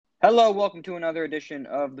Hello, welcome to another edition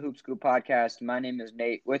of the Hoop Scoop podcast. My name is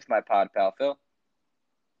Nate with my pod pal Phil.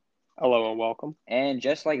 Hello and welcome. And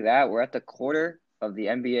just like that, we're at the quarter of the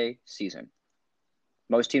NBA season.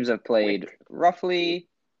 Most teams have played Quick. roughly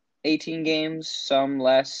 18 games, some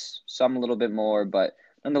less, some a little bit more, but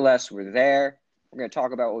nonetheless, we're there. We're going to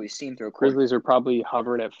talk about what we've seen through a quarter. Grizzlies are probably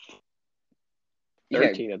hovering at Yeah,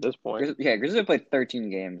 13 at this point. Grizzlies have played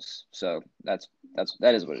 13 games, so that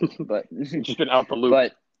is what it is. But Just been out the loop.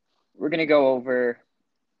 but we're going to go over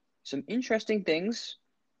some interesting things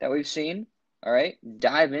that we've seen. All right,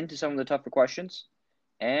 dive into some of the tougher questions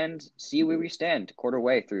and see where we stand quarter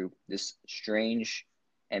way through this strange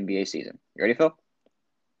NBA season. You ready, Phil?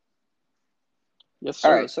 Yes,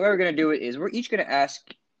 All sir. right, so what we're going to do is we're each going to ask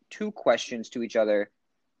two questions to each other,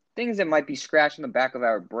 things that might be scratching the back of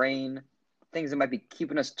our brain, things that might be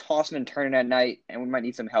keeping us tossing and turning at night, and we might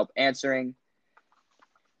need some help answering.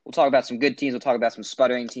 We'll talk about some good teams, we'll talk about some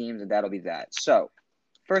sputtering teams, and that'll be that. So,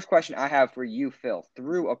 first question I have for you, Phil.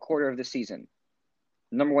 Through a quarter of the season,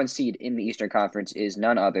 number one seed in the Eastern Conference is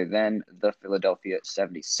none other than the Philadelphia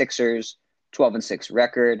 76ers, 12-6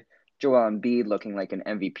 record. Joel Embiid looking like an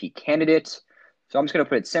MVP candidate. So I'm just going to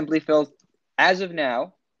put it simply, Phil. As of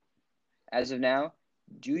now,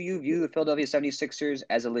 do you view the Philadelphia 76ers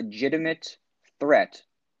as a legitimate threat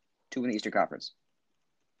to win the Eastern Conference?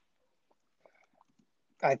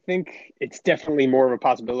 I think it's definitely more of a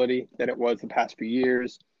possibility than it was the past few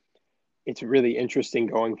years. It's really interesting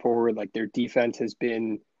going forward. Like their defense has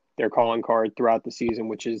been their calling card throughout the season,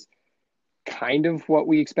 which is kind of what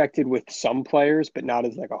we expected with some players, but not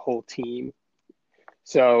as like a whole team.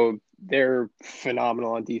 So they're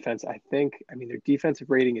phenomenal on defense. I mean, their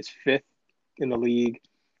defensive rating is fifth in the league.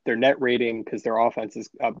 Their net rating, because their offense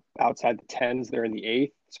is outside the tens, they're in the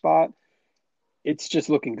eighth spot. It's just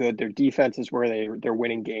looking good. Their defense is where they're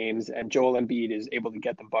winning games, and Joel Embiid is able to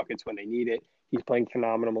get them buckets when they need it. He's playing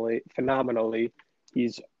phenomenally.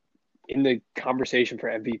 He's in the conversation for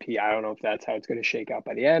MVP. I don't know if that's how it's going to shake out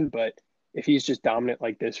by the end, but if he's just dominant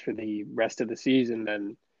like this for the rest of the season,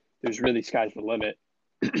 then there's really sky's the limit.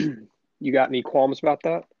 You got any qualms about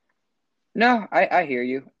that? No, I hear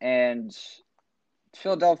you. And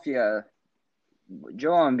Philadelphia,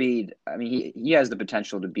 Joel Embiid, I mean, he has the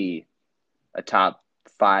potential to be a top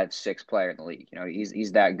 5, 6 player in the league. You know,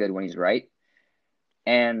 he's that good when he's right.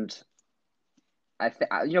 And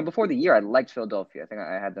before the year, I liked Philadelphia. I think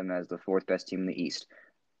I had them as the fourth best team in the East.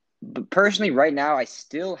 But personally, right now, I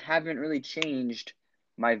still haven't really changed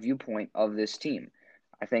my viewpoint of this team.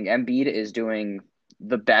 I think Embiid is doing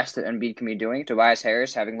the best that Embiid can be doing. Tobias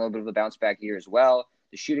Harris having a little bit of a bounce back year as well.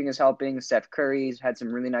 The shooting is helping. Steph Curry's had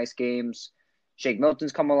some really nice games. Shake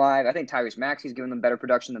Milton's come alive. I think Tyrese Maxey's given them better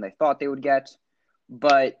production than they thought they would get.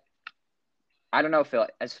 But I don't know, Phil.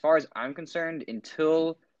 As far as I'm concerned,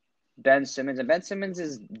 until Ben Simmons, and Ben Simmons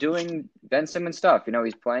is doing Ben Simmons stuff. You know,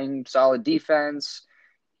 he's playing solid defense.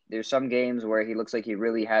 There's some games where he looks like he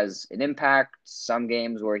really has an impact, some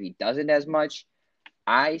games where he doesn't as much.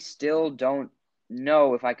 I still don't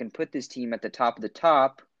know if I can put this team at the top of the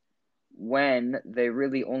top when they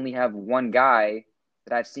really only have one guy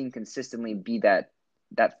that I've seen consistently be that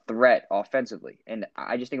threat offensively. And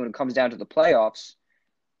I just think when it comes down to the playoffs,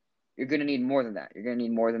 you're going to need more than that. You're going to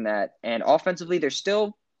need more than that. And offensively, they're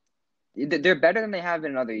better than they have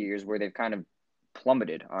been in other years where they've kind of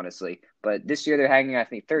plummeted, honestly. But this year they're hanging, I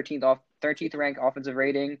think, 13th ranked offensive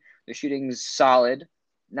rating. Their shooting's solid.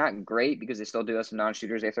 Not great because they still do have some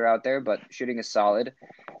non-shooters they throw out there, but shooting is solid.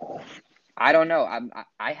 I don't know.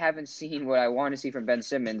 I haven't seen what I want to see from Ben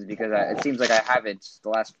Simmons because it seems like I haven't the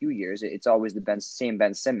last few years. It's always the same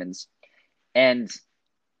Ben Simmons. And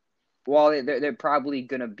while they're probably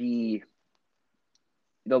going to be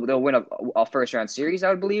they'll win a first round series, I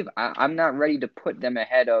would believe. I'm not ready to put them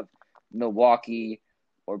ahead of Milwaukee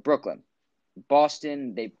or Brooklyn.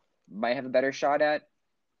 Boston, they might have a better shot at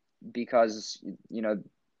because,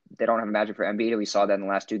 they don't have a magic for Embiid. We saw that in the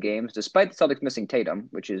last two games, despite the Celtics missing Tatum,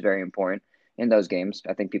 which is very important in those games.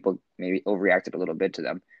 I think people maybe overreacted a little bit to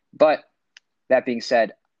them. But that being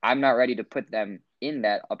said, I'm not ready to put them in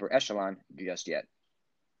that upper echelon just yet.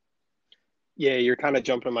 Yeah, you're kind of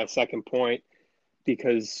jumping to my second point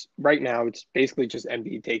because right now it's basically just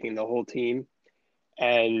Embiid taking the whole team.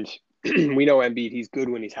 And we know Embiid, he's good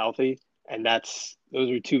when he's healthy. And those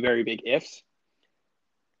are two very big ifs.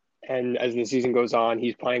 And as the season goes on,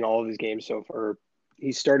 he's playing all of his games so far.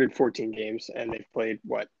 He started 14 games and they've played,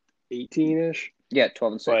 what, 18-ish? Yeah,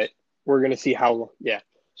 12-6. But we're going to see yeah.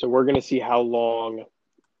 So we're going to see how long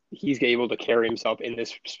he's able to carry himself in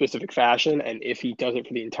this specific fashion. And if he does it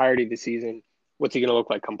for the entirety of the season, what's he going to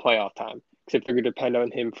look like come playoff time? Because if they're going to depend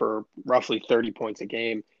on him for roughly 30 points a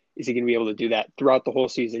game, is he going to be able to do that throughout the whole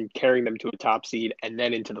season, carrying them to a top seed and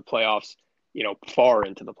then into the playoffs, far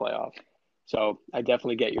into the playoffs? So I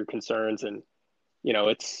definitely get your concerns. And,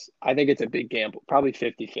 I think it's a big gamble, probably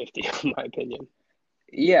 50-50 in my opinion.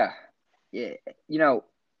 Yeah. Yeah.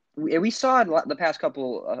 We saw the past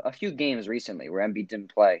a few games recently where Embiid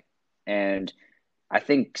didn't play. And I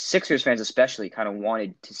think Sixers fans especially kind of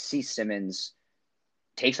wanted to see Simmons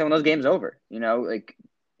take some of those games over, like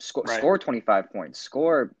Right. score 25 points,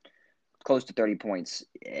 score close to 30 points.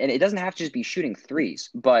 And it doesn't have to just be shooting threes,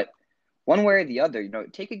 but one way or the other,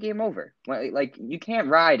 take a game over. Like you can't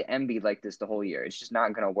ride Embiid like this the whole year. It's just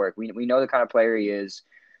not going to work. We know the kind of player he is.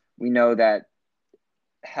 We know that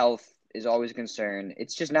health is always a concern.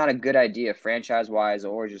 It's just not a good idea franchise-wise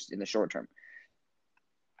or just in the short term.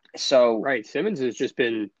 So Right. Simmons has just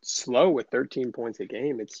been slow with 13 points a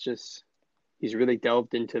game. It's just he's really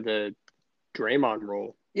delved into the Draymond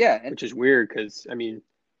role, yeah, which is weird because,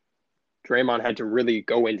 Draymond had to really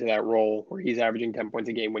go into that role where he's averaging 10 points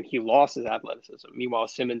a game when he lost his athleticism. Meanwhile,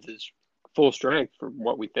 Simmons is full strength for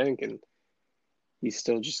what we think, and he's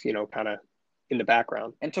still just, kind of in the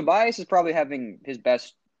background. and Tobias is probably having his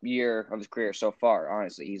best year of his career so far,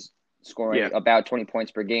 honestly. He's scoring about 20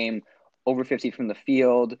 points per game, over 50 from the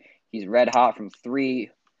field. He's red hot from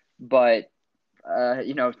three. But,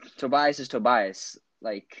 Tobias is Tobias.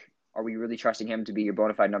 Like, are we really trusting him to be your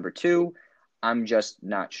bona fide number two? I'm just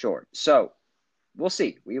not sure. So we'll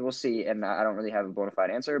see. We will see. And I don't really have a bona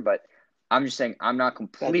fide answer, but I'm just saying I'm not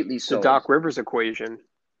completely sold. The Doc Rivers equation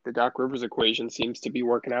seems to be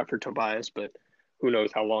working out for Tobias, but who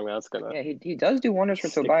knows how long that's going to. Yeah, he does do wonders for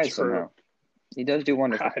Tobias somehow. He does do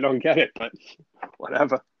wonders. I don't get it, but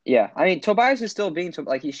whatever. Yeah, I mean, Tobias is still being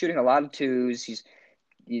like he's shooting a lot of twos. He's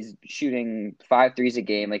shooting 5 threes a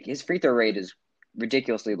game. Like his free throw rate is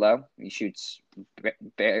ridiculously low. He shoots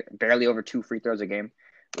barely over 2 free throws a game,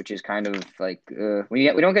 which is kind of like when we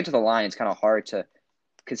don't get to the line, it's kind of hard to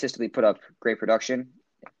consistently put up great production.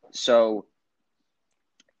 So,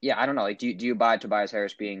 yeah, I don't know. Like, do you buy Tobias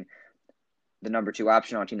Harris being the number 2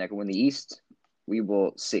 option on a team that can win the East? We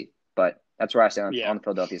will see. But that's where I stand on the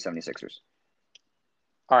Philadelphia 76ers.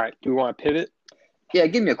 All right. Do we want to pivot? Yeah,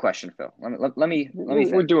 give me a question, Phil. Let me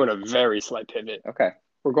think. We're doing a very slight pivot. Okay.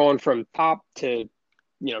 We're going from top to,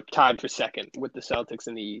 tied for second with the Celtics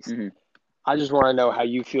in the East. Mm-hmm. I just want to know how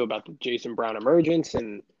you feel about the Jaylen Brown emergence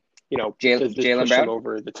and, does this Jaylen push Brown him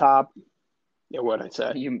over the top? Yeah, what'd I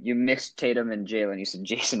say? You mixed Tatum and Jaylen. You said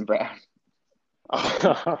Jason Brown.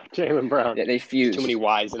 Jaylen Brown. They fused. Too many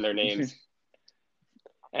Y's in their names.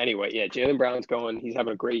 Anyway, yeah, Jaylen Brown's going. He's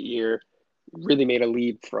having a great year. Really made a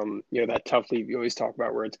leap from, that tough leap you always talk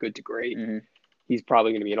about where it's good to great. Mm-hmm. He's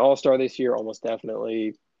probably going to be an all-star this year, almost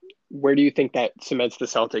definitely. Where do you think that cements the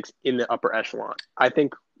Celtics in the upper echelon? I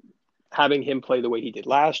think having him play the way he did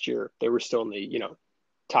last year, they were still in the,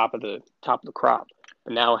 top of the crop.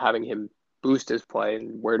 But now having him boost his play,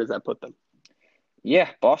 and where does that put them? Yeah,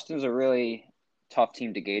 Boston's a really tough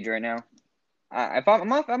team to gauge right now. If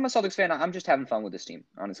I'm a Celtics fan, I'm just having fun with this team.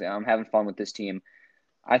 Honestly, I'm having fun with this team.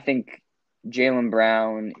 I think Jaylen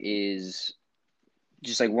Brown is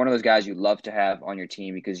just like one of those guys you love to have on your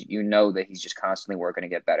team because you know that he's just constantly working to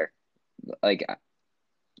get better. Like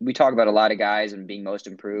we talk about a lot of guys and being most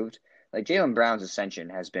improved. Like Jaylen Brown's ascension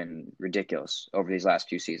has been ridiculous over these last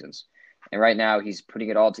few seasons. And right now he's putting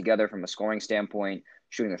it all together from a scoring standpoint,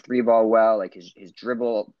 shooting the 3 ball well, like his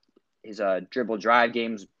dribble drive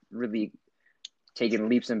game's really taking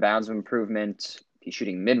leaps and bounds of improvement. He's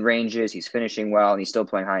shooting mid ranges, he's finishing well, and he's still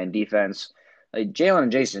playing high in defense. Like Jaylen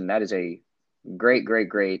and Jason, that is a great, great,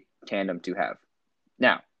 great tandem to have.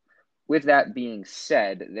 Now, with that being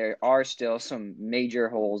said, there are still some major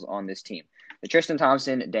holes on this team. The Tristan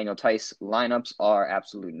Thompson, Daniel Theis lineups are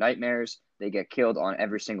absolute nightmares. They get killed on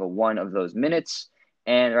every single one of those minutes.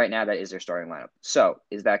 And right now, that is their starting lineup. So,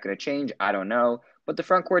 is that going to change? I don't know. But the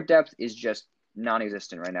front court depth is just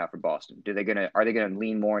non-existent right now for Boston. Are they going to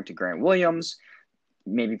lean more into Grant Williams?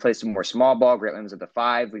 Maybe play some more small ball. Grant Williams at the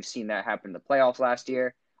 5. We've seen that happen in the playoffs last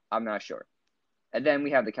year. I'm not sure. And then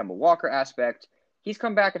we have the Kemba Walker aspect. He's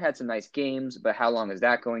come back and had some nice games, but how long is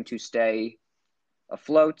that going to stay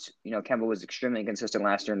afloat? Kemba was extremely inconsistent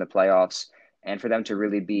last year in the playoffs, and for them to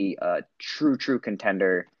really be a true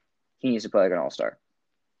contender, he needs to play like an all-star.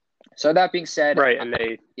 So that being said, right, and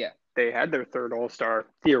they had their third all-star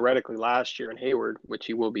theoretically last year in Hayward, which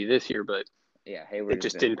he will be this year, but Hayward it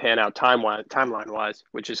just didn't pan out timeline-wise,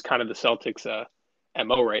 which is kind of the Celtics'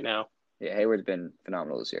 MO right now. Yeah, Hayward's been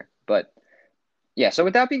phenomenal this year, but. Yeah, so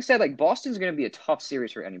with that being said, like Boston's going to be a tough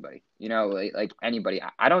series for anybody. Like anybody.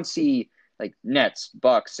 I don't see like Nets,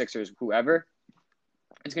 Bucks, Sixers, whoever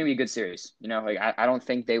it's going to be a good series. Like I don't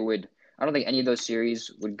think they would. I don't think any of those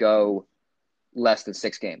series would go less than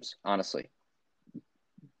 6 games, honestly.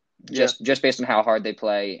 Yeah. Just based on how hard they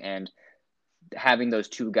play and having those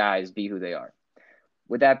two guys be who they are.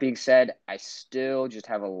 With that being said, I still just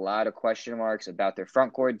have a lot of question marks about their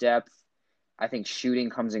front court depth. I think shooting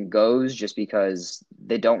comes and goes just because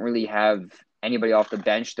they don't really have anybody off the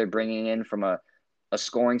bench they're bringing in from a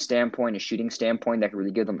scoring standpoint, a shooting standpoint that can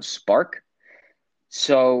really give them a spark.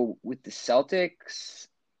 So with the Celtics,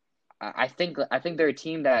 I think they're a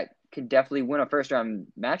team that could definitely win a first round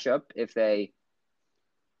matchup if they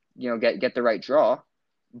get the right draw,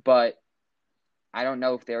 but I don't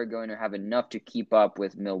know if they're going to have enough to keep up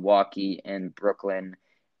with Milwaukee and Brooklyn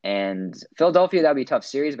and Philadelphia. That'd be a tough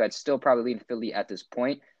series, but I'd still probably lean Philly at this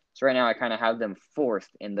point. So right now, I kind of have them fourth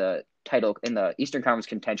in the title in the Eastern Conference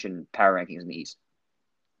contention power rankings in the East.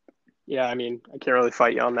 Yeah, I mean, I can't really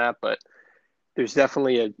fight you on that, but there's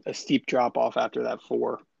definitely a steep drop off after that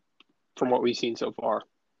 4 from what we've seen so far.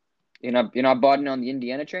 You're not bought in on the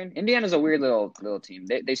Indiana train. Indiana's a weird little team.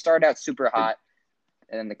 They started out super hot,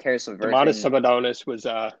 and then the Caris LeVert Domantas thing. Sabonis was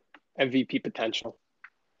MVP potential.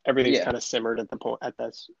 Everything's Yeah, kind of simmered at the point at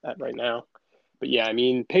right now. But yeah, I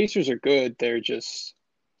mean, Pacers are good.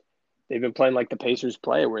 They've been playing like the Pacers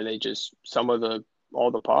play, where they just some of the all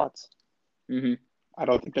the pots. hmm I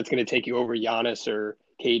don't think that's going to take you over Giannis or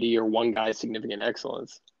KD or one guy's significant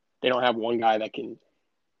excellence. They don't have one guy that can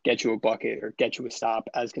get you a bucket or get you a stop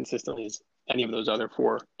as consistently as any of those other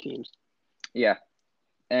 4 teams. yeah,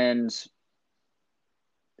 and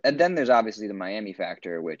and then there's obviously the Miami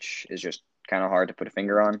factor, which is just kind of hard to put a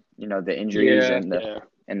finger on. The injuries Yeah, and the yeah,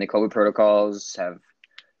 and the COVID protocols have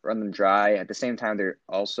run them dry. At the same time, they're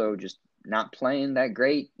also just not playing that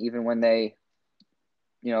great, even when they,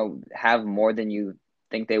 have more than you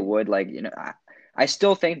think they would. Like, I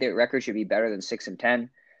still think their record should be better than 6-10.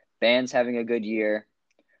 Van's having a good year,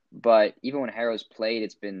 but even when Harrow's played,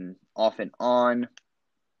 it's been off and on.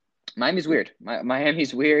 Miami's weird.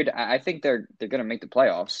 Miami's weird. I think they're gonna make the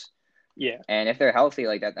playoffs. yeah, And if they're healthy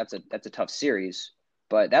like that, that's a tough series.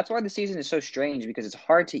 But that's why the season is so strange because it's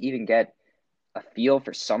hard to even get a feel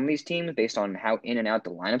for some of these teams based on how in and out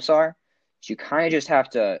the lineups are. So you kind of just have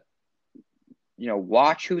to,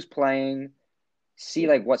 watch who's playing, see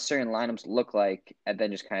like what certain lineups look like, and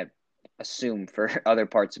then just kind of assume for other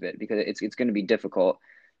parts of it because it's going to be difficult.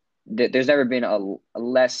 There's never been a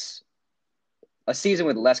season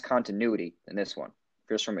with less continuity than this one,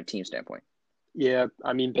 just from a team standpoint. yeah.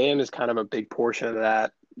 I mean, Bam is kind of a big portion of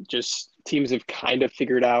that. Just teams have kind of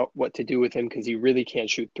figured out what to do with him because he really can't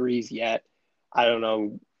shoot threes yet. I don't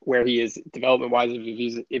know where he is development wise if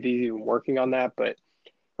he's even working on that, but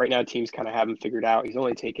right now teams kind of have him figured out. He's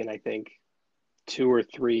only taken, I think, 2 or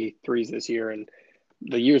 3 threes this year, and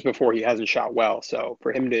the years before he hasn't shot well. So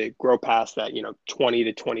for him to grow past that, 20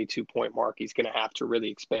 to 22 point mark, he's going to have to really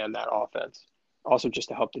expand that offense. Also, just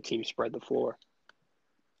to help the team spread the floor.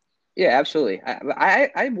 Yeah, absolutely.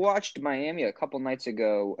 I watched Miami a couple nights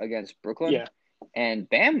ago against Brooklyn, Yeah, and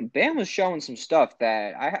Bam was showing some stuff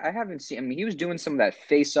that I haven't seen. I mean, he was doing some of that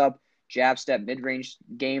face up, jab step, mid range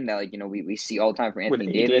game that we see all the time from with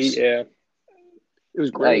Anthony AD, Davis. yeah, it was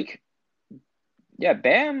great. Like, yeah,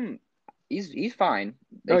 Bam, he's fine.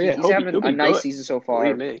 Oh Like yeah, he's having he'll a be nice good. season so Believe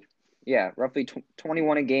far. me. Yeah, roughly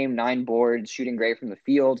 21 a game, 9 boards, shooting great from the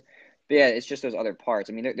field. But yeah, it's just those other parts.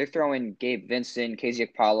 I mean, they're throwing Gabe Vincent,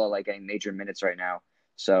 KZ Okpala like getting major minutes right now.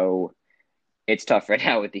 So it's tough right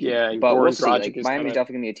now with the Heat. Yeah, and But we'll Goran see. Dragic Like is kind Miami's of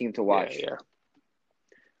definitely gonna be a team to yeah, watch. yeah.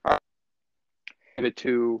 I'll give it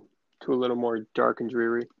to a little more dark and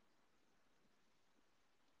dreary.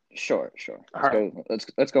 Sure, sure. All Let's right, go.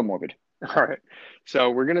 Let's go morbid. all right. So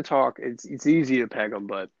we're gonna talk. It's easy to peg them,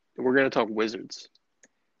 but we're gonna talk Wizards.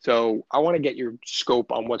 So I want to get your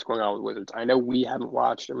scope on what's going on with Wizards. I know we haven't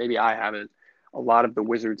watched, or maybe I haven't, a lot of the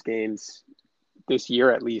Wizards games this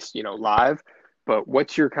year, at least, live. But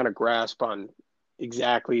what's your kind of grasp on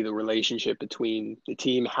exactly the relationship between the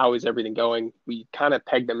team? How is everything going? We kind of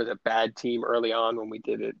pegged them as a bad team early on when we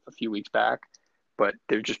did it a few weeks back, but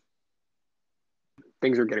they're just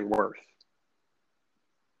things are getting worse.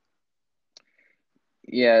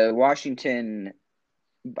 Yeah, Washington.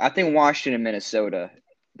 I think Washington and Minnesota,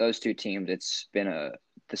 those two teams, it's been a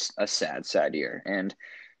sad, sad year, and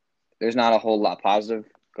there's not a whole lot positive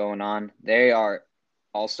going on. They are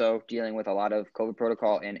also dealing with a lot of COVID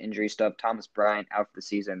protocol and injury stuff. Thomas Bryant out for the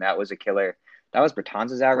season. That was a killer. That was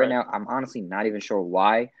Bertans out right Right. now. I'm honestly not even sure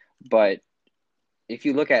why, but if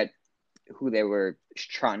you look at who they were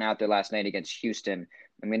trotting out there last night against Houston,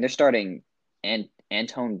 I mean, they're starting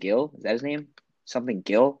Antone Gill. Is that his name? Something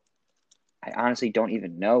Gill? I honestly don't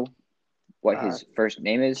even know. what his first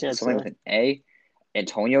name is. Can't Something say. with an A.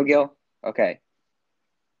 Antonio Gill? Okay.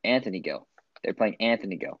 Anthony Gill. They're playing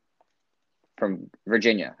Anthony Gill from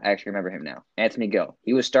Virginia. I actually remember him now. Anthony Gill.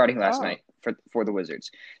 He was starting last Oh, night for the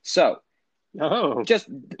Wizards. So no, just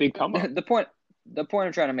big come up. the point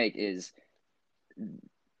I'm trying to make is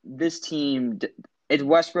this team. It's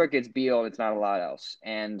Westbrook, it's Beal, it's not a lot else.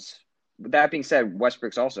 And with that being said,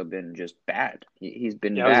 Westbrook's also been just bad. He's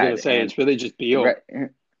been Yeah, I was gonna bad, say and it's really just Beal.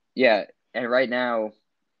 yeah, and right now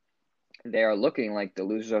they are looking like the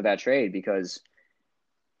losers of that trade because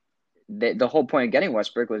the whole point of getting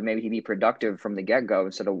Westbrook was maybe he'd be productive from the get go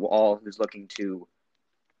instead of Wall, who's looking to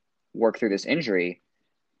work through this injury.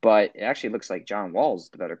 But it actually looks like John Wall's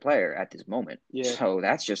the better player at this moment. Yeah. So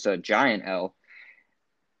that's just a giant L.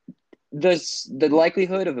 The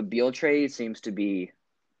likelihood of a Beal trade seems to be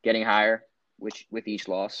getting higher, which with each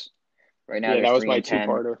loss. Right now Yeah, they're that was three my and ten.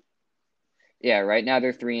 two-parter. Yeah, right now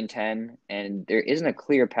they're 3-10, and there isn't a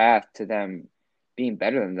clear path to them being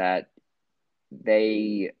better than that.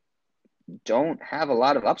 They don't have a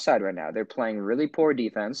lot of upside right now. They're playing really poor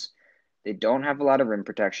defense. They don't have a lot of rim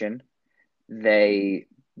protection. They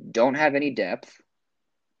don't have any depth.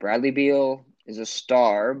 Bradley Beal is a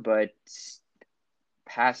star, but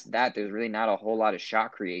past that, there's really not a whole lot of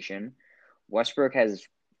shot creation. Westbrook has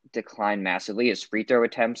declined massively. His free throw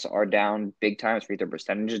attempts are down big time. His free throw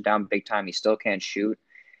percentage is down big time. He still can't shoot.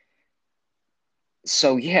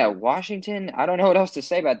 So yeah, Washington. I don't know what else to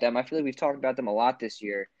say about them. I feel like we've talked about them a lot this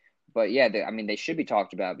year, but yeah, I mean they should be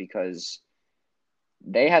talked about because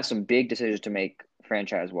they have some big decisions to make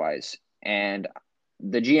franchise wise. And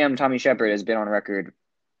the GM Tommy Shepard has been on record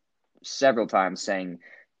several times saying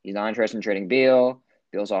he's not interested in trading Beal.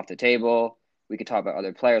 Beal's off the table. We could talk about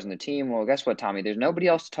other players on the team. Well, guess what, Tommy? There's nobody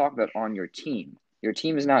else to talk about on your team. Your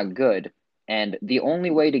team is not good. And the only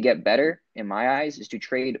way to get better, in my eyes, is to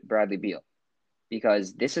trade Bradley Beal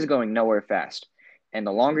because this is going nowhere fast. And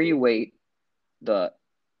the longer you wait, the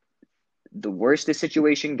worse the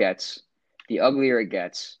situation gets, the uglier it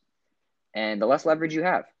gets, and the less leverage you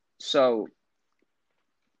have. So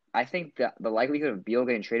I think that the likelihood of Beal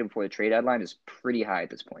getting traded before the trade deadline is pretty high at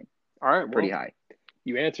this point. All right, Pretty well, high.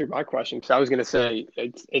 you answered my question because I was gonna say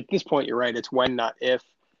it's at this point you're right. It's when, not if,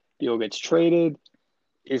 Beal gets traded.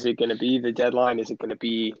 Is it gonna be the deadline? Is it gonna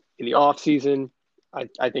be in the off season?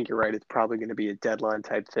 I think you're right. It's probably gonna be a deadline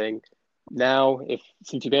type thing. Now, if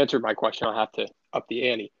since you've answered my question, I'll have to up the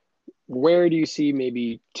ante. Where do you see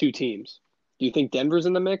maybe two teams? Do you think Denver's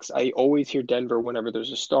in the mix? I always hear Denver whenever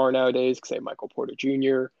there's a star nowadays, because they have Michael Porter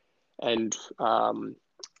Jr. and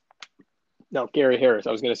no, Gary Harris.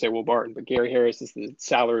 I was going to say Will Barton, but Gary Harris is the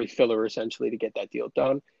salary filler essentially to get that deal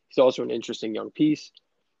done. He's also an interesting young piece.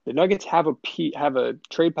 The Nuggets have a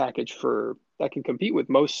trade package for that can compete with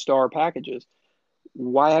most star packages.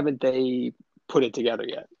 Why haven't they put it together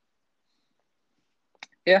yet?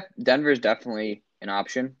 Yeah, Denver is definitely an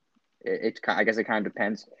option. I guess it kind of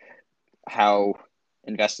depends how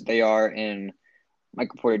invested they are in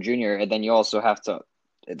Michael Porter Jr. And then you also have to,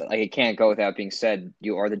 like, it can't go without being said,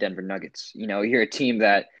 you are the Denver Nuggets. You know, you're a team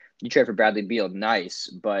that you trade for Bradley Beal, nice,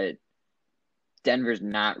 but Denver's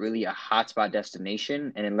not really a hotspot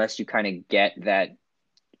destination. And unless you kind of get that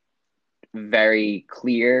very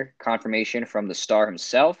clear confirmation from the star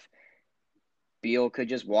himself, Beal could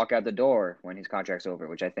just walk out the door when his contract's over,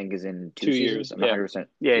 which I think is in two 2 years, seasons. I'm not yeah, 100%.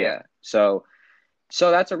 yeah. Yeah. So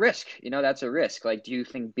that's a risk. You know, that's a risk. Like, do you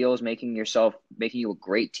think Beal is making you a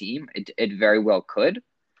great team? It very well could,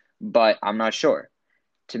 but I'm not sure.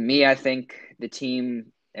 To me, I think the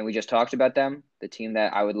team, and we just talked about them, the team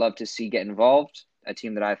that I would love to see get involved, a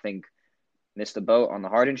team that I think missed the boat on the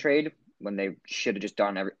Harden trade when they should have just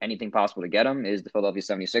done anything possible to get him, is the Philadelphia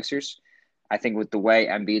 76ers. I think with the way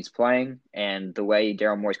Embiid's playing and the way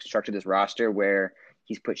Daryl Morey's constructed this roster where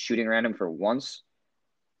he's put shooting around him for once,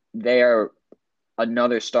 they are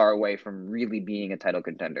another star away from really being a title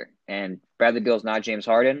contender. And Bradley Beal's not James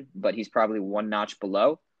Harden, but he's probably one notch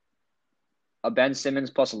below. A Ben Simmons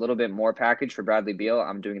plus a little bit more package for Bradley Beal,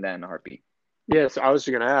 I'm doing that in a heartbeat. Yes, I was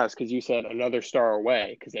going to ask because you said another star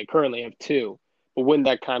away because they currently have two. But wouldn't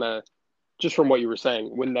that kind of, just from what you were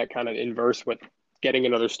saying, wouldn't that kind of inverse what getting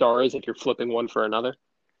another star is if you're flipping one for another,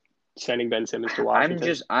 sending Ben Simmons to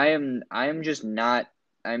Washington? I am just not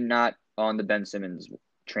I'm not on the Ben Simmons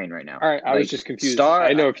train right now. All right, I was Like just confused. star,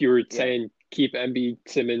 I know if you were yeah. saying keep MB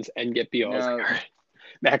Simmons and get Beal, I was like, No, all right,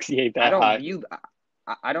 Maxie ain't I that don't high. view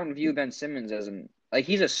I don't view Ben Simmons as an like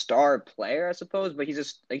he's a star player, I suppose, but he's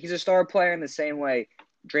a star player in the same way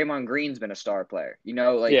Draymond Green's been a star player. You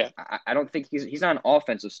know, like Yeah, I don't think he's not an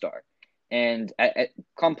offensive star. And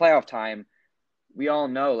come playoff time, we all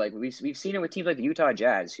know like we've seen it with teams like the Utah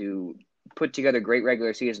Jazz who put together a great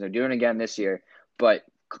regular season. They're doing it again this year. But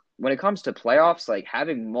when it comes to playoffs, like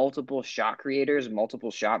having multiple shot creators,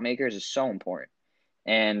 multiple shot makers is so important.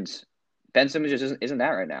 And Ben Simmons just isn't that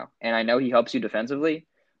right now. And I know he helps you defensively,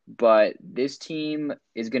 but this team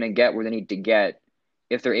is going to get where they need to get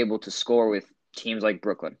if they're able to score with teams like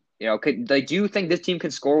Brooklyn. Do you think this team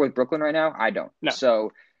can score with Brooklyn right now? I don't. No.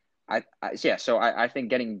 So I think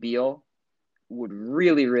getting Beal would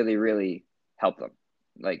really, really, really help them,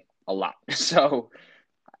 like a lot. So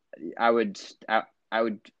I would I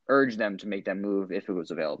would urge them to make that move if it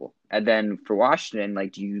was available. And then for Washington,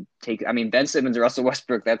 like, do you take? I mean, Ben Simmons or Russell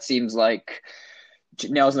Westbrook, that seems like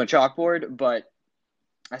nails on a chalkboard, but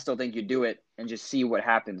I still think you do it and just see what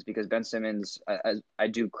happens because Ben Simmons, I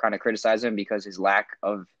do kind of criticize him because his lack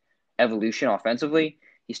of evolution offensively.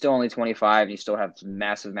 He's still only 25 and he still has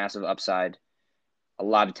massive, massive upside, a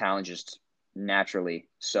lot of talent just naturally.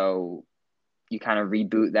 So you kind of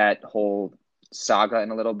reboot that whole saga in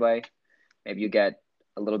a little way. Maybe you get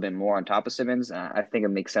a little bit more on top of Simmons. I think it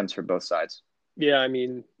makes sense for both sides. Yeah, I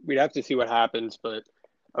mean, we'd have to see what happens, but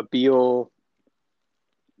a Beal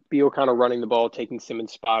kind of running the ball, taking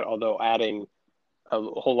Simmons' spot, although adding a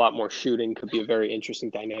whole lot more shooting could be a very interesting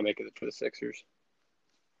dynamic for the Sixers.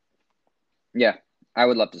 Yeah, I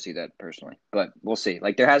would love to see that personally, but we'll see.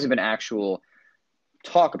 Like, there hasn't been actual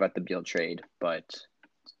talk about the Beal trade, but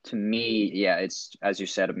to me, yeah, it's, as you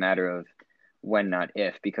said, a matter of when, not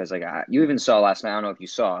if, because like you even saw last night. I don't know if you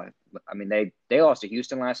saw. I mean, they lost to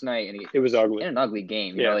Houston last night, and it was ugly in an ugly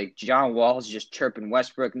game. Yeah. Like John Wall's just chirping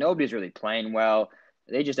Westbrook. Nobody's really playing well.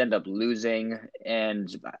 They just end up losing,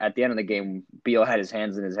 and at the end of the game, Beal had his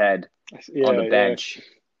hands in his head on the bench.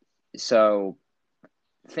 So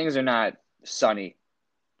things are not sunny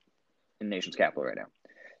in the nation's capital right now.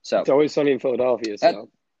 So it's always sunny in Philadelphia. So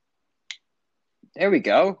there we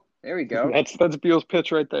go. There we go. That's Beal's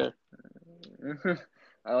pitch right there.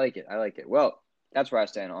 I like it. Well, that's where I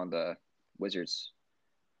stand on the Wizards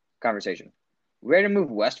conversation. Ready to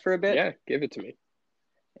move west for a bit? Yeah, give it to me.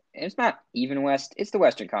 And it's not even west. It's the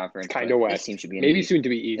Western Conference. Kind of west. This team should be in maybe soon to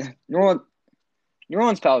be east. New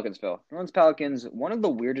Orleans Pelicans, Phil. New Orleans Pelicans, one of the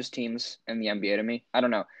weirdest teams in the NBA to me. I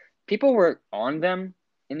don't know. People were on them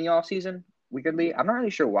in the offseason, weirdly. I'm not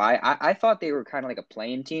really sure why. I thought they were kind of like a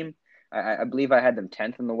playing team. I believe I had them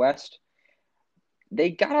 10th in the West. They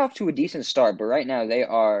got off to a decent start, but right now they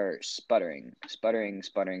are sputtering.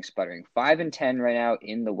 5-10 right now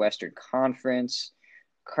in the Western Conference.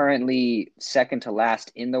 Currently second to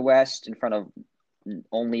last in the West, in front of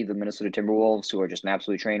only the Minnesota Timberwolves, who are just an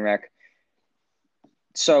absolute train wreck.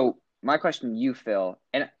 So my question to you, Phil,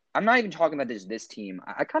 and I'm not even talking about this team.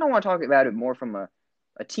 I kind of want to talk about it more from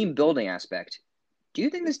a team building aspect. Do you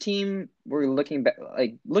think this team, we're looking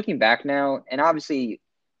back now, and obviously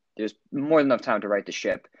there's more than enough time to right the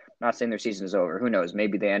ship. I'm not saying their season is over. Who knows?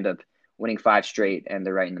 Maybe they end up winning 5 straight and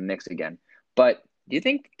they're right in the mix again. But do you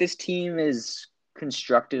think this team is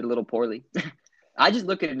constructed a little poorly? I just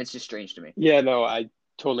look at it and it's just strange to me. Yeah, no, I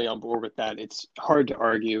totally on board with that. It's hard to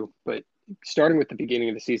argue, but starting with the beginning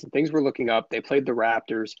of the season, things were looking up. They played the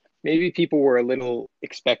Raptors. Maybe people were a little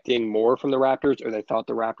expecting more from the Raptors, or they thought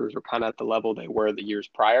the Raptors were kind of at the level they were the years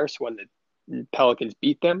prior. So when the Pelicans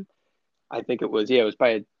beat them, I think it was by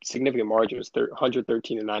a significant margin. It was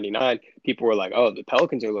 113-99. People were like, oh, the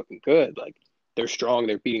Pelicans are looking good. Like, they're strong.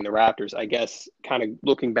 They're beating the Raptors. I guess kind of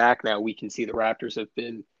looking back now, we can see the Raptors have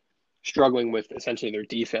been struggling with essentially their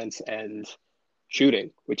defense and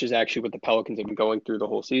shooting, which is actually what the Pelicans have been going through the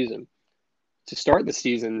whole season. To start the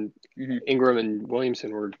season, Ingram and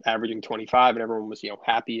Williamson were averaging 25, and everyone was,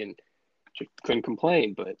 happy and couldn't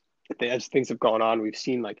complain. But as things have gone on, we've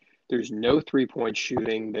seen like there's no 3-point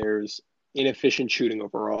shooting. There's inefficient shooting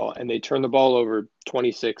overall, and they turn the ball over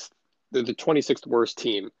 26th. They're the 26th worst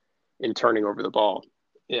team in turning over the ball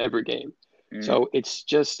in every game. So it's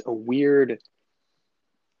just a weird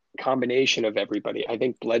combination of everybody. I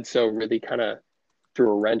think Bledsoe really kind of threw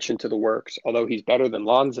a wrench into the works. Although he's better than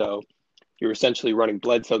Lonzo, you're essentially running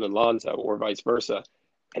Bledsoe than Lonzo or vice versa,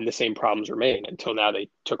 and the same problems remain until now they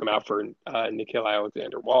took him out for Nickeil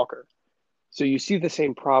Alexander-Walker. So you see the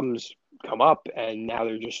same problems come up, and now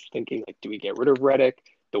they're just thinking, like, do we get rid of Redick?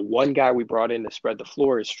 The one guy we brought in to spread the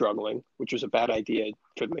floor is struggling, which was a bad idea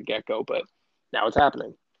from the get-go, but now it's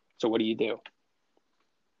happening. So what do you do?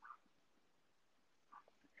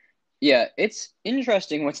 Yeah, it's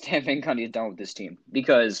interesting what Stan Van Gundy has done with this team,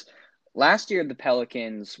 because last year the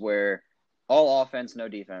Pelicans were all offense, no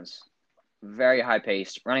defense, very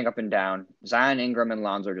high-paced, running up and down. Zion, Ingram, and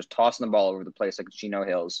Lonzo are just tossing the ball over the place like Chino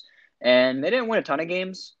Hills. And they didn't win a ton of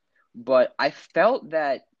games, but I felt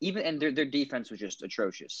that their defense was just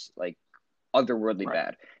atrocious, like otherworldly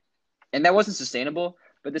bad. and that wasn't sustainable.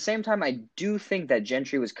 But at the same time, I do think that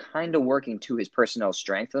Gentry was kind of working to his personnel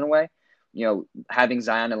strength in a way. Having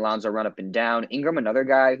Zion and Alonzo run up and down. Ingram, another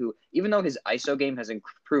guy who, even though his ISO game has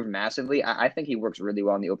improved massively, I think he works really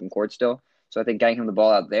well in the open court still. So I think getting him the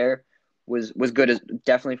ball out there was good, as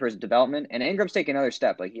definitely for his development. And Ingram's taking another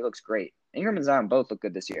step. Like, he looks great. Ingram and Zion both look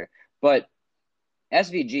good this year. But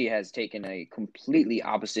SVG has taken a completely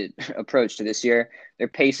opposite approach to this year. Their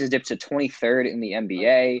pace has dipped to 23rd in the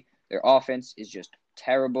NBA. Their offense is just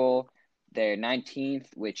terrible. They're 19th,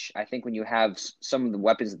 which I think when you have some of the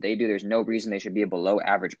weapons that they do, there's no reason they should be a below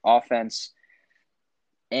average offense.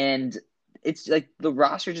 And it's like the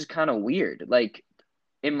roster just kind of weird. Like,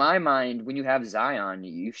 in my mind, when you have Zion,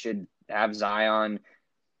 you should have Zion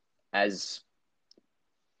as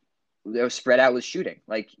spread out with shooting.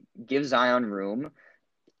 Like, give Zion room,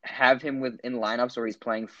 have him in lineups where he's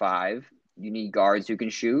playing five. You need guards who can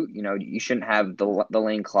shoot. You shouldn't have the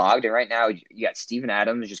lane clogged. And right now, you got Steven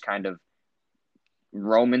Adams just kind of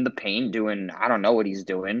roaming the paint, doing I don't know what he's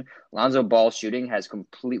doing. Lonzo Ball shooting has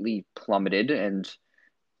completely plummeted, and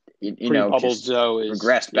Pre-bubble just Joe is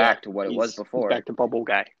regressed back to what it was before. He's back to bubble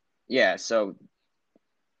guy. Yeah, so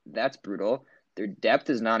that's brutal. Their depth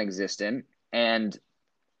is non-existent, and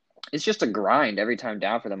it's just a grind every time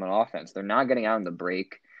down for them on offense. They're not getting out in the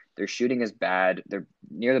break. Their shooting is bad. They're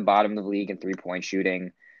near the bottom of the league in three-point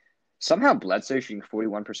shooting. Somehow Bledsoe shooting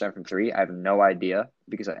 41% from three. I have no idea,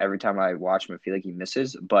 because every time I watch him, I feel like he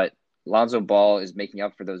misses. But Lonzo Ball is making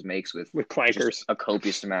up for those makes with clankers, a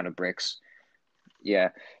copious amount of bricks. Yeah.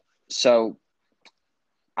 So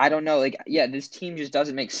I don't know. This team just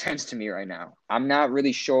doesn't make sense to me right now. I'm not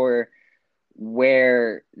really sure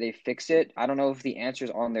where they fix it. I don't know if the answer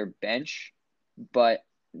is on their bench, but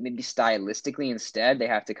maybe stylistically instead, they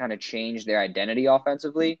have to kind of change their identity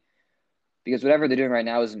offensively, because whatever they're doing right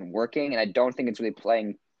now isn't working, and I don't think it's really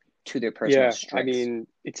playing to their personal strengths.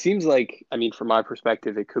 It seems like, from my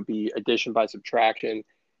perspective, it could be addition by subtraction.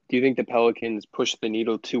 Do you think the Pelicans pushed the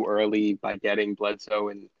needle too early by getting Bledsoe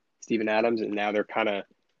and Steven Adams, and now they're kind of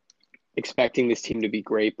expecting this team to be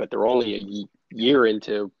great, but they're only a year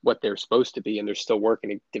into what they're supposed to be, and they're still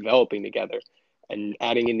working and developing together, and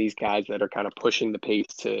adding in these guys that are kind of pushing the pace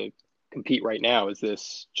to compete right now? Is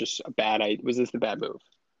this just was this the bad move?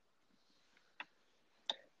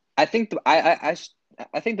 I think I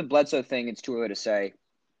think the Bledsoe thing, it's too early to say.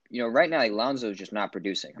 Right now, Lonzo's just not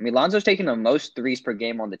producing. Lonzo's taking the most threes per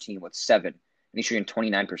game on the team with 7, and he's shooting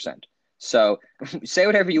 29%. So say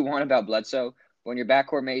whatever you want about Bledsoe. When your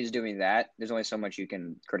backcourt mate is doing that, there's only so much you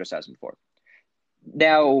can criticize him for.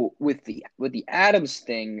 Now, with the Adams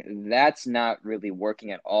thing, that's not really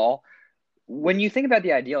working at all. When you think about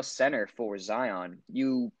the ideal center for Zion,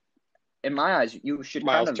 in my eyes, you should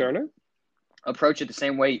Miles Turner approach it the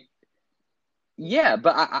same way. Yeah,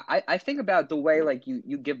 but I think about the way, like,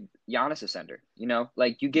 you give Giannis a center,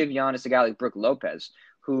 like you give Giannis a guy like Brook Lopez,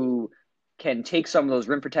 who can take some of those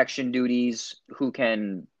rim protection duties, who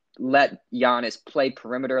can let Giannis play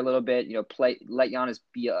perimeter a little bit, let Giannis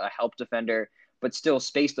be a help defender, but still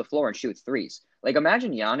space the floor and shoot threes. Like,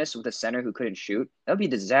 imagine Giannis with a center who couldn't shoot. That would be a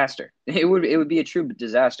disaster. It would be a true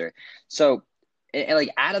disaster. So, and like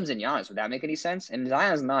Adams and Giannis, would that make any sense? And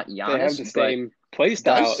Zion's not Giannis. They have the same play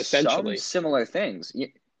style, essentially. Some similar things.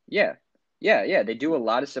 Yeah. They do a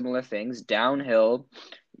lot of similar things. Downhill,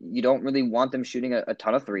 you don't really want them shooting a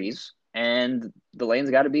ton of threes, and the lane's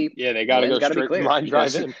got to be they got to go straight line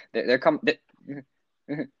drive in. They're coming.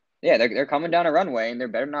 They're coming down a runway, and there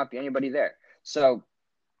better not be anybody there. So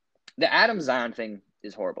the Adams Zion thing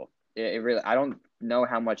is horrible. It really, I don't know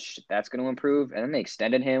how much that's going to improve. And then they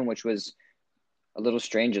extended him, which was a little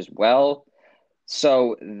strange as well.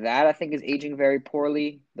 So that, I think, is aging very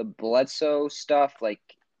poorly. The Bledsoe stuff, like,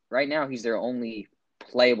 right now he's their only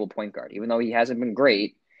playable point guard. Even though he hasn't been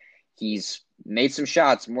great, he's made some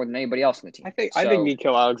shots more than anybody else on the team. I think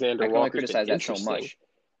Nickeil Alexander-Walker's criticize that so much.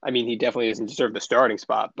 He definitely doesn't deserve the starting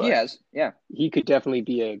spot, but he could definitely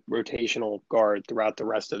be a rotational guard throughout the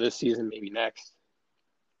rest of this season, maybe next.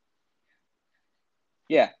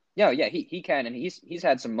 Yeah, he can, and he's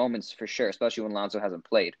had some moments for sure, especially when Lonzo hasn't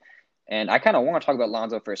played. And I kind of want to talk about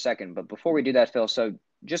Lonzo for a second, but before we do that, Phil, so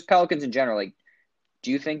just Pelicans in general, like, do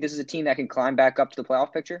you think this is a team that can climb back up to the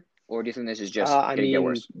playoff picture, or do you think this is just going to get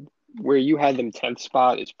worse? Where you had them 10th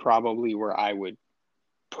spot is probably where I would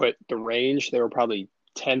put the range. They were probably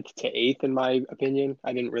 10th to 8th in my opinion.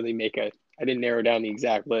 I didn't narrow down the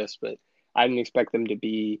exact list, but I didn't expect them to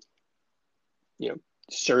be,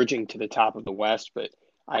 surging to the top of the West, but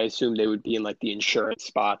I assumed they would be in like the insurance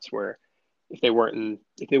spots where if they weren't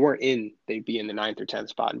in, they'd be in the 9th or 10th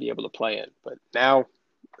spot and be able to play in. But now,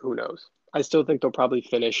 who knows? I still think they'll probably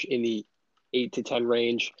finish in the 8 to 10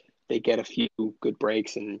 range. They get a few good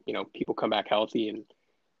breaks, and people come back healthy, and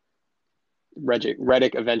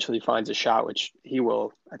Redick eventually finds a shot, which he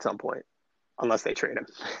will at some point, unless they trade him.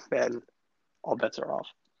 Then all bets are off.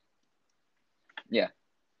 Yeah,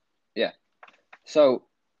 yeah. So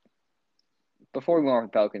before we move on to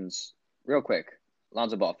Pelicans, real quick,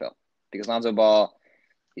 Lonzo Ball fell because Lonzo Ball,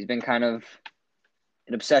 he's been kind of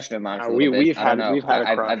an obsession of mine for a little bit. We've I don't had know. we've had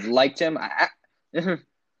a crush. I've liked him.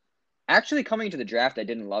 Actually, coming to the draft, I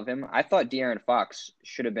didn't love him. I thought De'Aaron Fox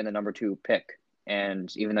should have been the number 2 pick,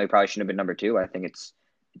 and even though he probably shouldn't have been number 2, I think it's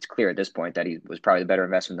clear at this point that he was probably the better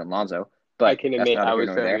investment than Lonzo. But I can that's admit neither here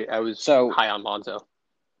nor there. I was So high on Lonzo,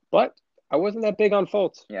 but I wasn't that big on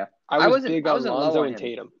Fultz. yeah, I was big on wasn't low Lonzo on and him.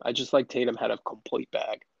 Tatum. I just like Tatum had a complete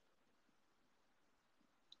bag.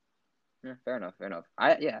 Yeah, fair enough.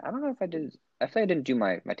 I don't know if I did. I feel like I didn't do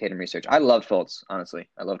my Tatum research. I loved Fultz, honestly.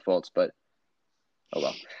 I loved Fultz, but oh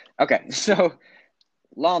well. Okay, so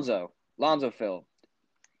Lonzo Phil.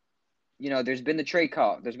 There's been the trade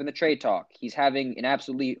call. There's been the trade talk. He's having an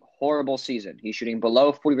absolutely horrible season. He's shooting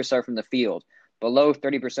below 40% from the field, below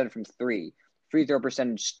 30% from three. Free throw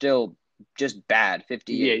percentage still just bad,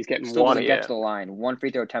 58. Yeah, he's getting still one. doesn't get to the line. One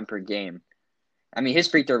free throw attempt per game. I mean, his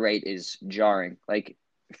free throw rate is jarring. Like,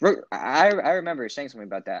 I remember saying something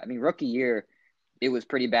about that. I mean, rookie year, it was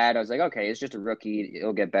pretty bad. I was like, okay, it's just a rookie.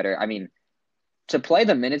 It'll get better. I mean, to play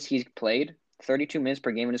the minutes he's played, 32 minutes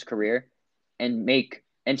per game in his career, and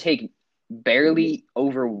take barely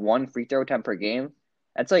over one free throw attempt per game,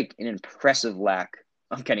 that's like an impressive lack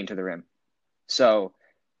of getting to the rim. So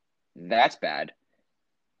that's bad.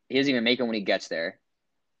 He doesn't even make them when he gets there.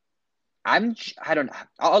 I don't know.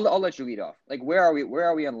 I'll let you lead off. Like, where are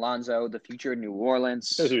we on Lonzo, the future of New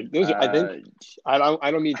Orleans? Those are I think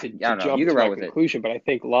I don't mean to jump to my conclusion, but I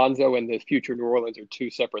think Lonzo and the future New Orleans are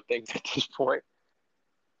two separate things at this point.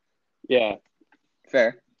 Yeah.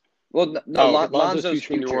 Fair. Well, no, Lonzo's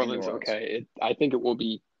future New Orleans. Okay, I think it will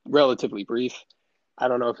be relatively brief. I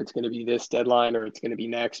don't know if it's going to be this deadline or it's going to be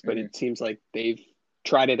next, but It seems like they've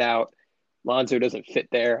tried it out. Lonzo doesn't fit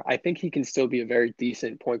there. I think he can still be a very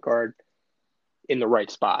decent point guard in the right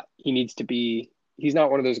spot. He's not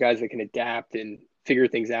one of those guys that can adapt and figure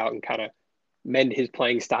things out and kind of mend his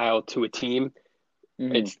playing style to a team.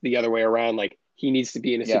 Mm-hmm. It's the other way around. Like, he needs to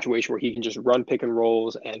be in a situation where he can just run pick and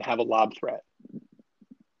rolls and have a lob threat.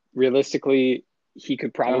 Realistically, he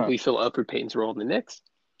could probably fill Elfrid Payton's role in the Knicks.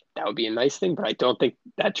 That would be a nice thing, but I don't think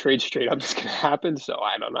that trade straight up is going to happen, so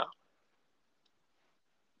I don't know.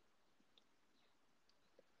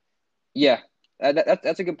 Yeah,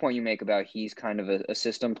 that's a good point you make about he's kind of a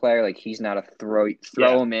system player. Like, he's not a throw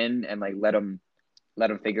him in and like let him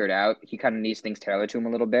figure it out. He kind of needs things tailored to him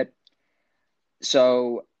a little bit.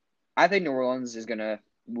 So I think New Orleans is going to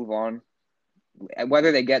move on.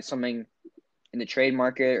 Whether they get something in the trade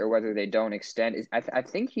market or whether they don't extend, I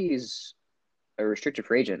think he's a restricted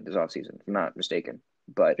free agent this offseason, if I'm not mistaken.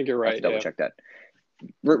 But I think you're right. I have to double check that.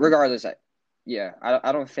 Regardless,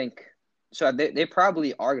 I don't think – so they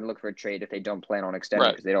probably are going to look for a trade if they don't plan on extending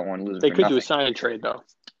because they don't want to lose him. They could do a sign and trade, though.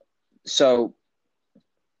 So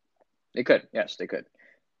they could. Yes, they could.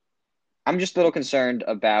 I'm just a little concerned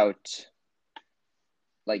about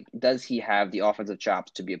 – like, does he have the offensive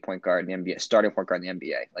chops to be a point guard in the NBA, starting point guard in the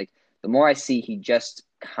NBA? Like, the more I see, he just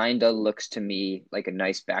kind of looks to me like a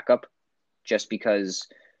nice backup just because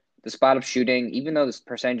the spot up shooting, even though this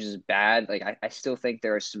percentage is bad, like, I still think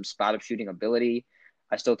there is some spot up shooting ability.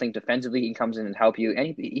 I still think defensively he comes in and help you.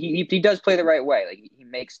 And he does play the right way. Like, he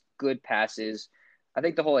makes good passes. I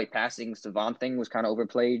think the whole, like, passing Savant thing was kind of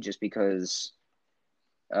overplayed just because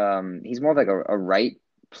he's more of like a right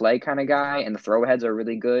play kind of guy, and the throw heads are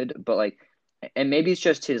really good, but like, and maybe it's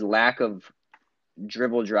just his lack of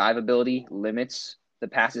dribble drive ability limits the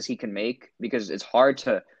passes he can make because it's hard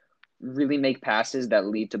to really make passes that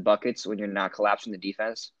lead to buckets when you're not collapsing the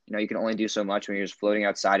defense. You can only do so much when you're just floating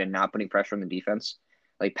outside and not putting pressure on the defense.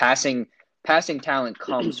 Like, passing talent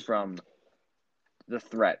comes from the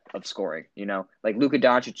threat of scoring. Like Luka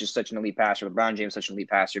Doncic is such an elite passer, LeBron James is such an elite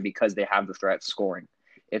passer because they have the threat of scoring.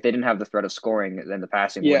 If they didn't have the threat of scoring, then the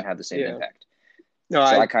passing wouldn't have the same impact. No,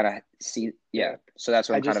 so I kind of see, So that's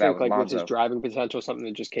what I'm kind of at with Lonzo. With his driving potential, something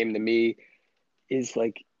that just came to me is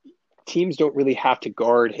like teams don't really have to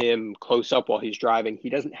guard him close up while he's driving. He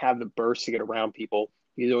doesn't have the burst to get around people.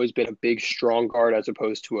 He's always been a big, strong guard as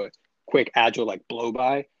opposed to a quick, agile, like blow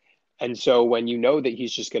by. And so when you know that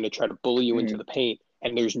he's just going to try to bully you into the paint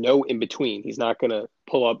and there's no in between, he's not going to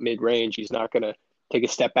pull up mid range. He's not going to take a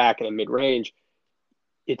step back in a mid range.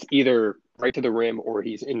 It's either right to the rim or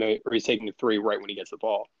he's taking the three right when he gets the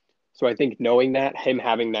ball. So I think knowing that, him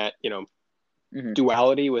having that, Hmm.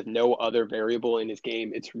 duality with no other variable in his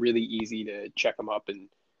game, it's really easy to check him up and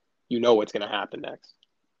you know what's going to happen next.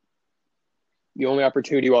 The only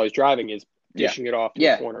opportunity while he's driving is Yeah. dishing it off to a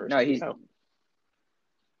Yeah. corner or No, something. So,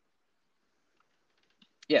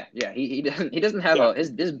 yeah. He doesn't have yeah,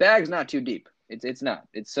 his bag's not too deep. It's not.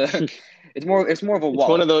 It's more of a it's one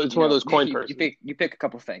wallet. of those. It's one of those coin You purses pick a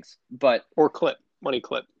couple things, but or clip money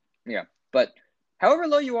clip. yeah. But however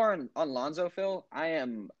low you are on Lonzo, Phil, I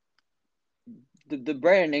am the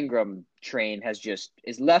Brandon Ingram train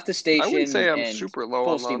is left the I wouldn't station say I'm and super low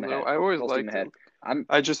full on steam Lonzo. ahead. I always Full steam liked ahead. him. I'm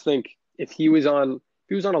I just think if he was on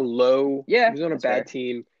a low, he Yeah, was on a that's bad fair.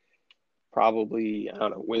 team, probably I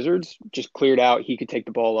don't know, Wizards just cleared out. He could take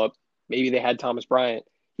the ball up. Maybe they had Thomas Bryant.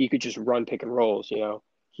 He could just run pick and rolls.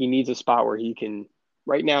 He needs a spot where he can.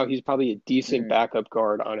 Right now, he's probably a decent Hmm. backup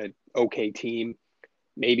guard on an okay team.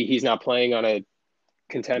 Maybe he's not playing on a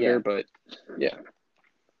contender, Yeah. but yeah,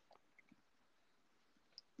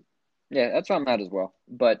 Yeah, that's where I'm at as well.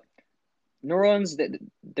 But New Orleans,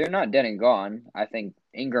 they're not dead and gone. I think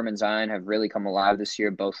Ingram and Zion have really come alive this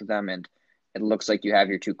year, both of them, and it looks like you have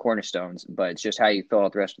your two cornerstones. But it's just how you fill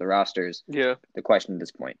out the rest of the rosters, yeah. the question at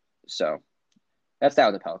this point. So that's that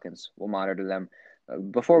with the Pelicans. We'll monitor them.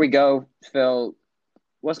 Before we go, Phil,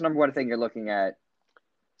 what's the number one thing you're looking at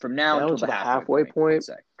from now Down until to the the halfway halfway point? point. Let's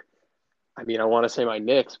say. I mean, I want to say my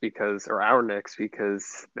Knicks or our Knicks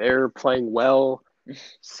because they're playing well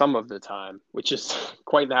some of the time, which is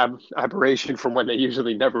quite an aberration from when they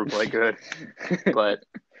usually never play good. But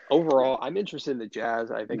overall, I'm interested in the Jazz.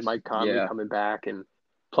 I think Mike Conley Yeah. coming back and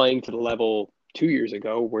playing to the level 2 years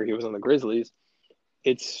ago where he was on the Grizzlies,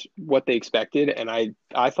 it's what they expected. And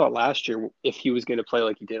I thought last year, if he was going to play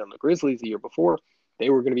like he did on the Grizzlies the year before, they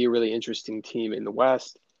were going to be a really interesting team in the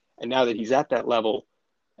West. And now that he's at that level,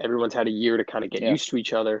 everyone's had a year to kind of get Yeah. used to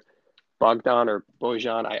each other. Bogdan or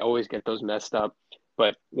Bojan, I always get those messed up.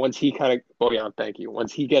 But once he kind of, Bojan, thank you.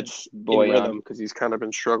 Once he gets in Boyan. rhythm, because he's kind of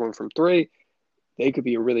been struggling from three, they could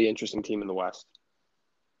be a really interesting team in the West.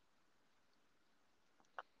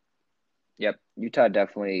 Yep. Utah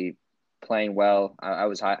definitely playing well. I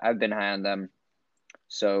was high. I've been high on them.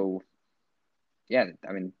 So yeah,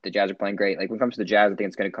 I mean the Jazz are playing great. Like when it comes to the Jazz, I think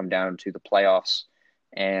it's going to come down to the playoffs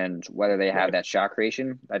and whether they have Right. that shot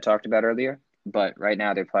creation I talked about earlier. But right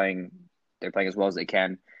now they're playing as well as they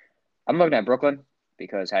can. I'm looking at Brooklyn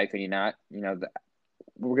because how can you not?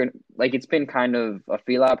 We're gonna like it's been kind of a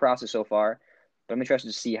feel out process so far, but I'm interested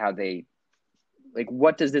to see how they like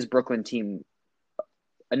what does this Brooklyn team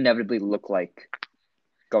inevitably look like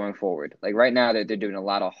going forward. Like right now, they're doing a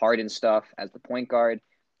lot of Harden stuff as the point guard.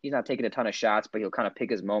 He's not taking a ton of shots, but he'll kind of pick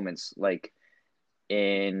his moments. Like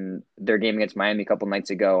in their game against Miami a couple nights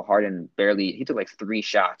ago, Harden he took like 3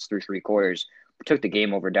 shots through 3 quarters, took the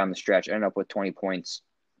game over down the stretch, ended up with 20 points.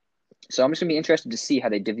 So I'm just gonna be interested to see how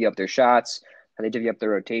they divvy up their shots, how they divvy up their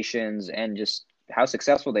rotations, and just how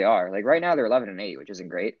successful they are. Like right now, they're 11-8, which isn't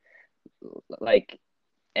great. Like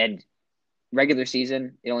and regular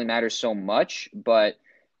season, it only matters so much, but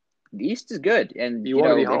the East is good, and You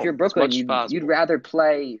want to be if you're home as Brooklyn, much as you'd possible. rather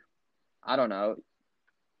play, I don't know,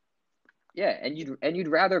 yeah, and you'd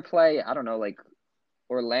rather play, I don't know, like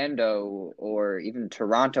Orlando or even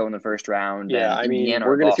Toronto in the first round Yeah, than I mean, Indiana or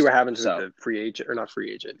we're going to see what Boston. happens with So the free agent, or not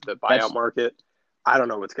free agent, the buyout that's market. I don't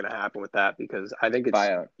know what's going to happen with that because I think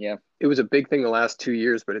buyout. Yeah, it was a big thing the last 2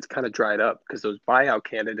 years, but it's kind of dried up because those buyout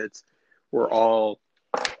candidates were all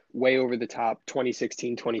way over the top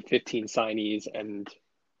 2016, 2015 signees, and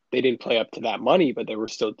they didn't play up to that money, but they were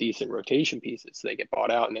still decent rotation pieces. So they get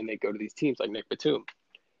bought out and then they go to these teams like Nick Batum.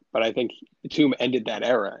 But I think Batum ended that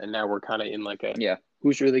era, and now we're kind of in like a yeah,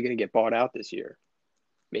 who's really going to get bought out this year?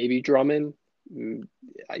 Maybe Drummond.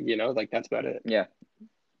 Like that's about it. yeah,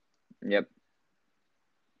 yep,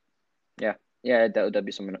 yeah, yeah. That'd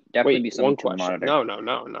be something. Definitely Wait, be something one to question. monitor. No, no,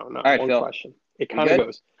 no, no, no. All right, One Phil, question. It you kind of good?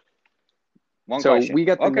 goes. One So question. we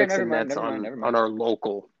got the Okay, Knicks never and mind, Nets never mind, on never on mind. our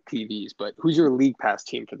local TVs, but who's your league pass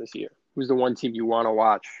team for this year? Who's the one team you want to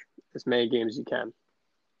watch as many games as you can?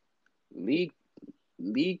 League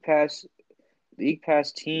League pass League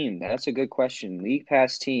pass team. That's a good question. League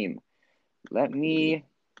pass team. Let me.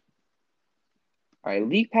 All right,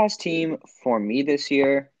 league pass team for me this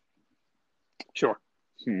year. Sure.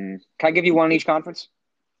 Can I give you one in each conference?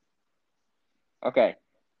 Okay.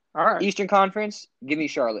 All right. Eastern Conference. Give me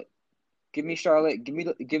Charlotte. Give me Charlotte. Give me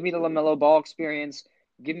the LaMelo Ball experience.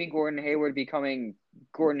 Give me Gordon Hayward becoming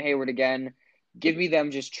Gordon Hayward again. Give me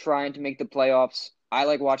them just trying to make the playoffs. I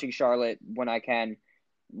like watching Charlotte when I can.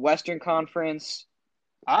 Western Conference.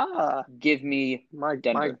 Ah, Give me my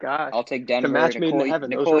Denver. gosh. I'll take The Denver. match made in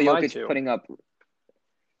heaven. Those were Nikola mine Jokic too. putting up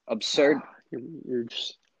absurd. Ah, you're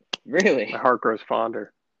just Really? My heart grows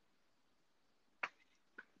fonder.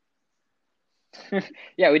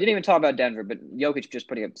 Yeah, we didn't even talk about Denver, but Jokic just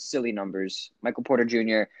putting up silly numbers. Michael Porter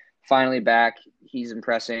Jr. finally back. He's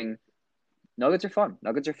impressing. Nuggets are fun.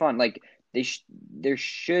 Nuggets are fun. Like they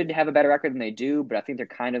should have a better record than they do, but I think they're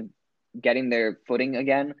kind of getting their footing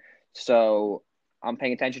again. So I'm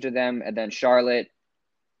paying attention to them. And then Charlotte,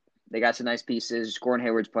 they got some nice pieces. Gordon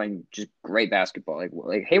Hayward's playing just great basketball.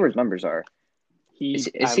 Like Hayward's numbers are. He, Is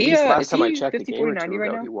at he least last is time I he checked a 50 game 40 or two 90 right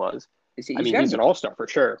ago, now? he was. Is he? I He's mean, got to he's an be. all-star for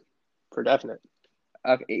sure, for definite.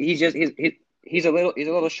 He's just he's a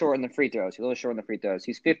little short in the free throws. He's a little short in the free throws.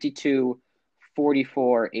 He's 52,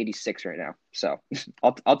 44, 86 right now. So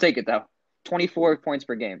I'll take it though. 24 points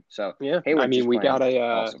per game. So Yeah, I Hayward's mean, just we got playing a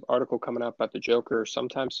awesome. article coming up about the Joker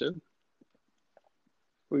sometime soon.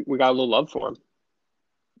 We got a little love for him.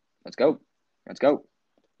 Let's go. Let's go.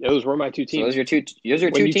 Those were my two So teams. those are your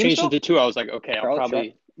When two you teams changed it still? to two, I was like, okay, I'll Charlotte, Charlotte.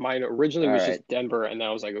 probably mine originally All was right. just Denver, and then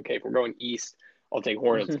I was like, okay, if we're going east, I'll take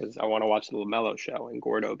Hornets because I want to watch the LaMelo show and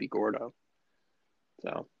Gordo be Gordo.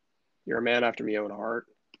 So you're a man after my own heart.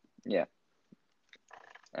 Yeah.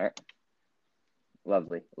 All right.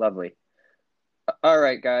 Lovely. Lovely. All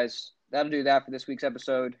right, guys. That'll do that for this week's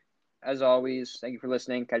episode. As always, thank you for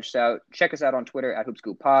listening. Catch us out. Check us out on Twitter at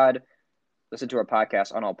HoopScoopPod. Listen to our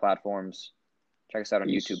podcast on all platforms. Check us out on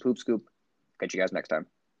Peace. YouTube, Hoop Scoop. Catch you guys next time.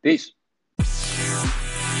 Peace.